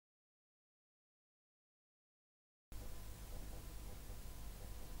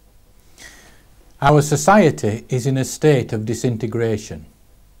Our society is in a state of disintegration.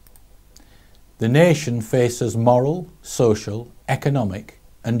 The nation faces moral, social, economic,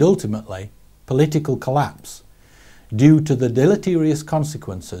 and ultimately political collapse due to the deleterious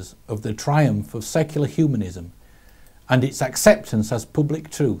consequences of the triumph of secular humanism and its acceptance as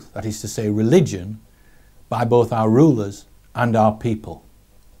public truth, that is to say religion, by both our rulers and our people.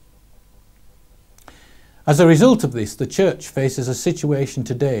 As a result of this, the Church faces a situation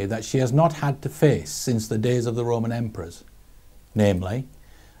today that she has not had to face since the days of the Roman emperors, namely,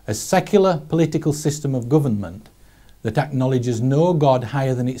 a secular political system of government that acknowledges no God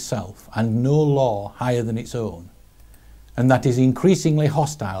higher than itself and no law higher than its own, and that is increasingly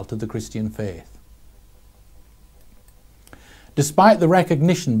hostile to the Christian faith. Despite the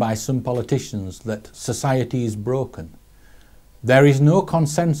recognition by some politicians that society is broken, there is no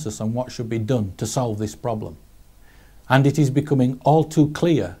consensus on what should be done to solve this problem, and it is becoming all too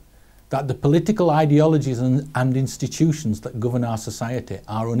clear that the political ideologies and institutions that govern our society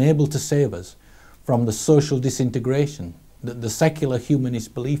are unable to save us from the social disintegration that the secular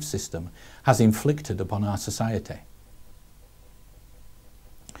humanist belief system has inflicted upon our society.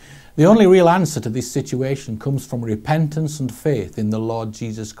 The only real answer to this situation comes from repentance and faith in the Lord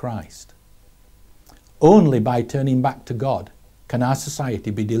Jesus Christ. Only by turning back to God can our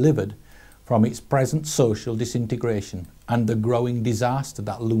society be delivered from its present social disintegration and the growing disaster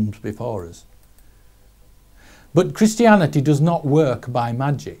that looms before us. But Christianity does not work by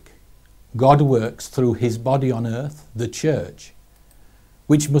magic. God works through his body on earth, the Church,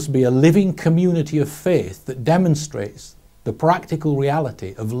 which must be a living community of faith that demonstrates the practical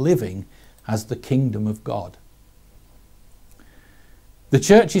reality of living as the kingdom of God. The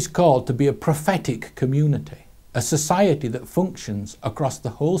Church is called to be a prophetic community, a society that functions across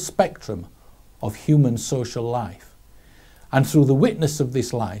the whole spectrum of human social life, and through the witness of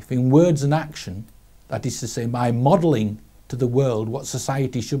this life in words and action, that is to say by modelling to the world what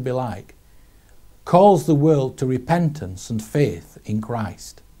society should be like, calls the world to repentance and faith in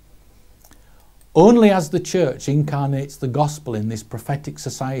Christ. Only as the Church incarnates the gospel in this prophetic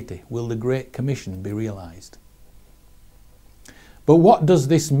society will the Great Commission be realised. But what does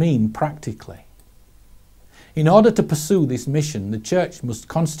this mean practically? In order to pursue this mission, the Church must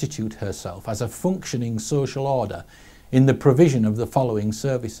constitute herself as a functioning social order in the provision of the following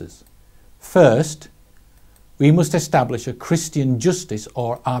services. First, we must establish a Christian justice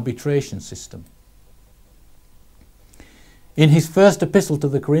or arbitration system. In his first epistle to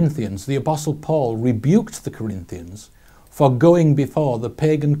the Corinthians, the Apostle Paul rebuked the Corinthians for going before the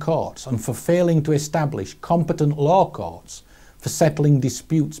pagan courts and for failing to establish competent law courts for settling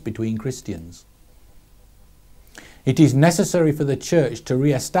disputes between Christians. It is necessary for the Church to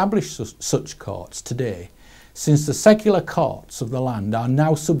re-establish such courts today, since the secular courts of the land are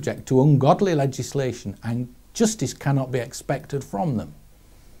now subject to ungodly legislation and justice cannot be expected from them.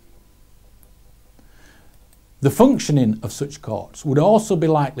 The functioning of such courts would also be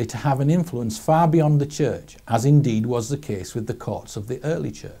likely to have an influence far beyond the Church, as indeed was the case with the courts of the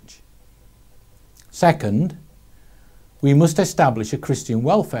early Church. Second, we must establish a Christian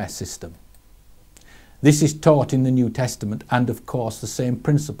welfare system. This is taught in the New Testament, and of course the same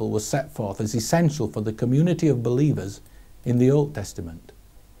principle was set forth as essential for the community of believers in the Old Testament.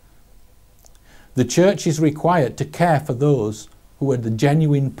 The Church is required to care for those who are the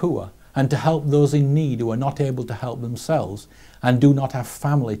genuine poor and to help those in need who are not able to help themselves and do not have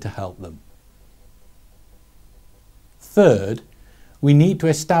family to help them. Third, we need to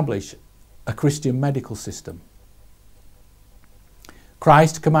establish a Christian medical system.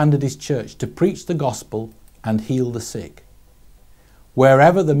 Christ commanded his Church to preach the gospel and heal the sick.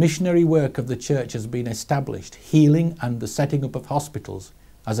 Wherever the missionary work of the Church has been established, healing and the setting up of hospitals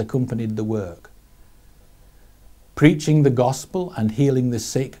has accompanied the work. Preaching the gospel and healing the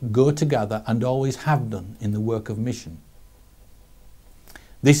sick go together and always have done in the work of mission.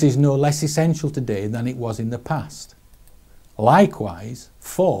 This is no less essential today than it was in the past. Likewise,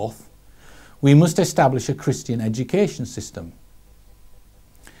 fourth, we must establish a Christian education system.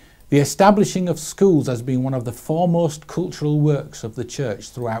 The establishing of schools has been one of the foremost cultural works of the Church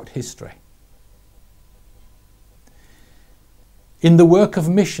throughout history. In the work of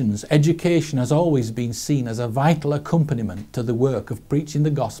missions, education has always been seen as a vital accompaniment to the work of preaching the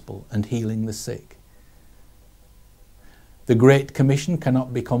gospel and healing the sick. The Great Commission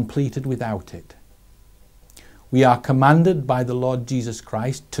cannot be completed without it. We are commanded by the Lord Jesus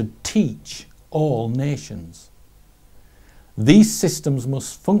Christ to teach all nations. These systems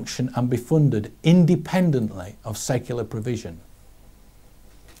must function and be funded independently of secular provision.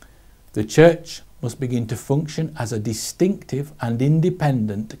 The Church must begin to function as a distinctive and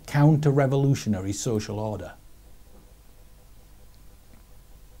independent counter-revolutionary social order.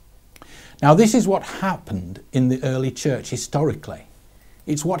 Now, this is what happened in the early church historically.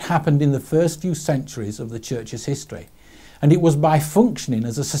 It's what happened in the first few centuries of the church's history. And it was by functioning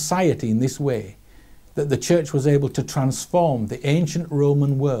as a society in this way that the church was able to transform the ancient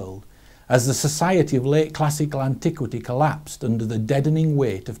Roman world as the society of late classical antiquity collapsed under the deadening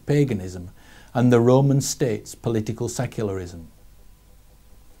weight of paganism and the Roman state's political secularism.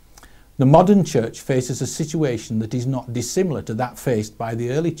 The modern church faces a situation that is not dissimilar to that faced by the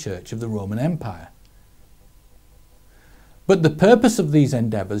early church of the Roman Empire. But the purpose of these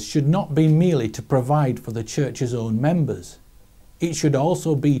endeavours should not be merely to provide for the church's own members. It should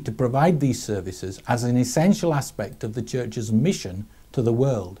also be to provide these services as an essential aspect of the church's mission to the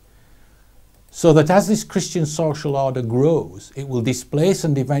world, so that as this Christian social order grows, it will displace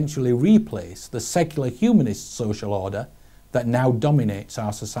and eventually replace the secular humanist social order that now dominates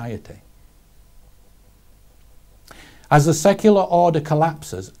our society. As the secular order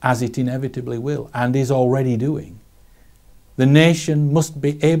collapses, as it inevitably will, and is already doing, the nation must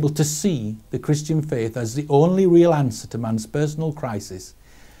be able to see the Christian faith as the only real answer to man's personal crisis,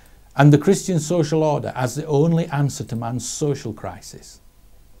 and the Christian social order as the only answer to man's social crisis.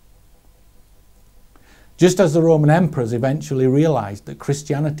 Just as the Roman emperors eventually realized that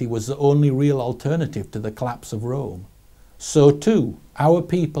Christianity was the only real alternative to the collapse of Rome, so too our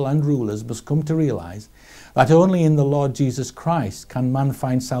people and rulers must come to realize that only in the Lord Jesus Christ can man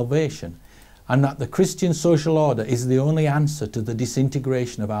find salvation, and that the Christian social order is the only answer to the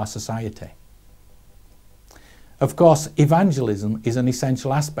disintegration of our society. Of course, evangelism is an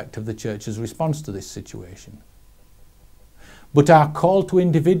essential aspect of the church's response to this situation. But our call to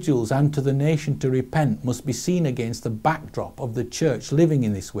individuals and to the nation to repent must be seen against the backdrop of the church living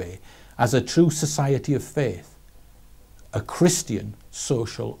in this way as a true society of faith, a Christian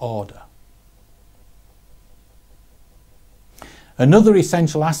social order. Another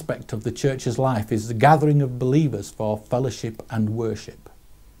essential aspect of the church's life is the gathering of believers for fellowship and worship.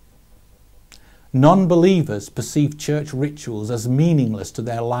 Non-believers perceive church rituals as meaningless to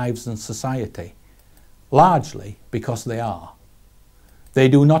their lives and society, largely because they are. They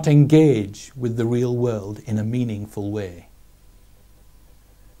do not engage with the real world in a meaningful way.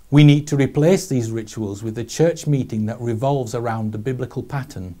 We need to replace these rituals with a church meeting that revolves around the biblical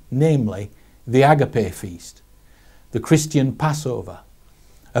pattern, namely the agape feast, the Christian Passover,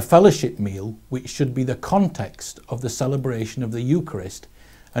 a fellowship meal which should be the context of the celebration of the Eucharist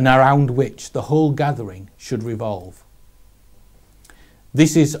and around which the whole gathering should revolve.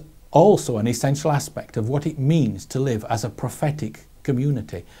 This is also an essential aspect of what it means to live as a prophetic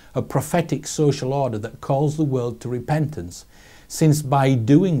community, a prophetic social order that calls the world to repentance, since by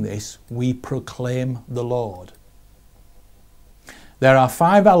doing this we proclaim the Lord. There are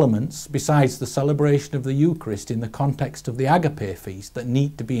 5 elements besides the celebration of the Eucharist in the context of the agape feast that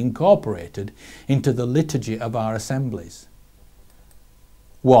need to be incorporated into the liturgy of our assemblies.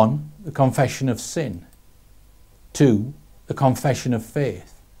 1. The confession of sin. 2. The confession of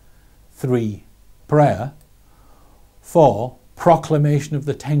faith. 3. Prayer. 4. Proclamation of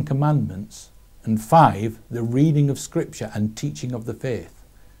the 10 Commandments. And 5. The reading of Scripture and teaching of the faith.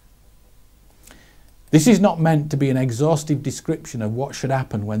 This is not meant to be an exhaustive description of what should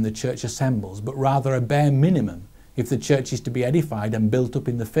happen when the church assembles, but rather a bare minimum if the church is to be edified and built up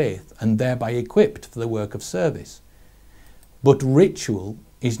in the faith and thereby equipped for the work of service. But ritual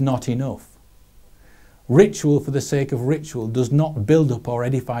is not enough. Ritual for the sake of ritual does not build up or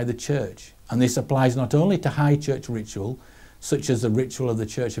edify the church, and this applies not only to high church ritual, such as the ritual of the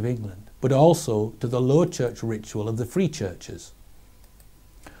Church of England, but also to the low church ritual of the free churches.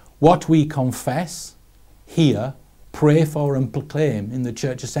 What we confess, hear, pray for and proclaim in the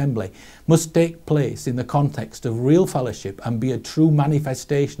church assembly must take place in the context of real fellowship and be a true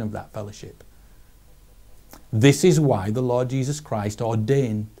manifestation of that fellowship. This is why the Lord Jesus Christ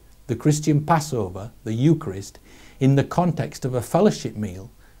ordained the Christian Passover, the Eucharist, in the context of a fellowship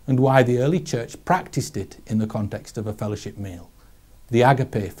meal, and why the early church practiced it in the context of a fellowship meal, the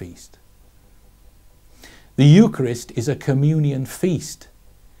agape feast. The Eucharist is a communion feast,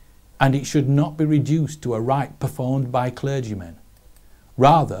 and it should not be reduced to a rite performed by clergymen.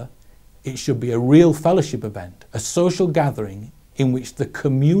 Rather, it should be a real fellowship event, a social gathering in which the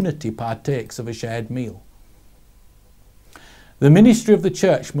community partakes of a shared meal. The ministry of the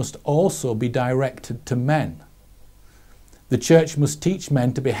church must also be directed to men. The church must teach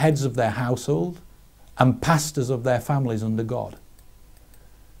men to be heads of their household and pastors of their families under God.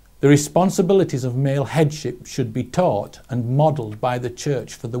 The responsibilities of male headship should be taught and modelled by the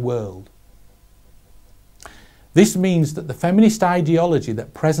church for the world. This means that the feminist ideology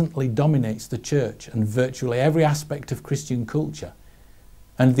that presently dominates the church and virtually every aspect of Christian culture,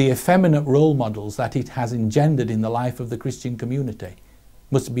 and the effeminate role models that it has engendered in the life of the Christian community,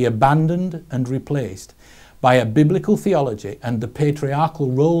 must be abandoned and replaced by a biblical theology and the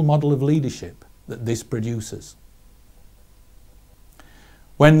patriarchal role model of leadership that this produces.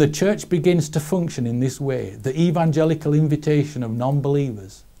 When the church begins to function in this way, the evangelical invitation of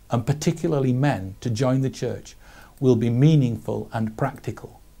non-believers, and particularly men, to join the church will be meaningful and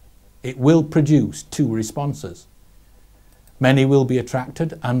practical. It will produce two responses. Many will be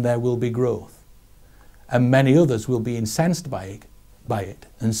attracted and there will be growth, and many others will be incensed by it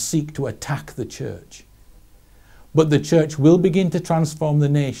and seek to attack the church. But the church will begin to transform the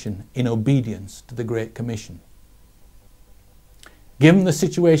nation in obedience to the Great Commission. Given the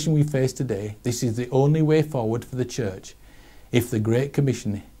situation we face today, this is the only way forward for the church if the Great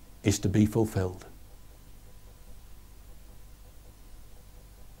Commission is to be fulfilled.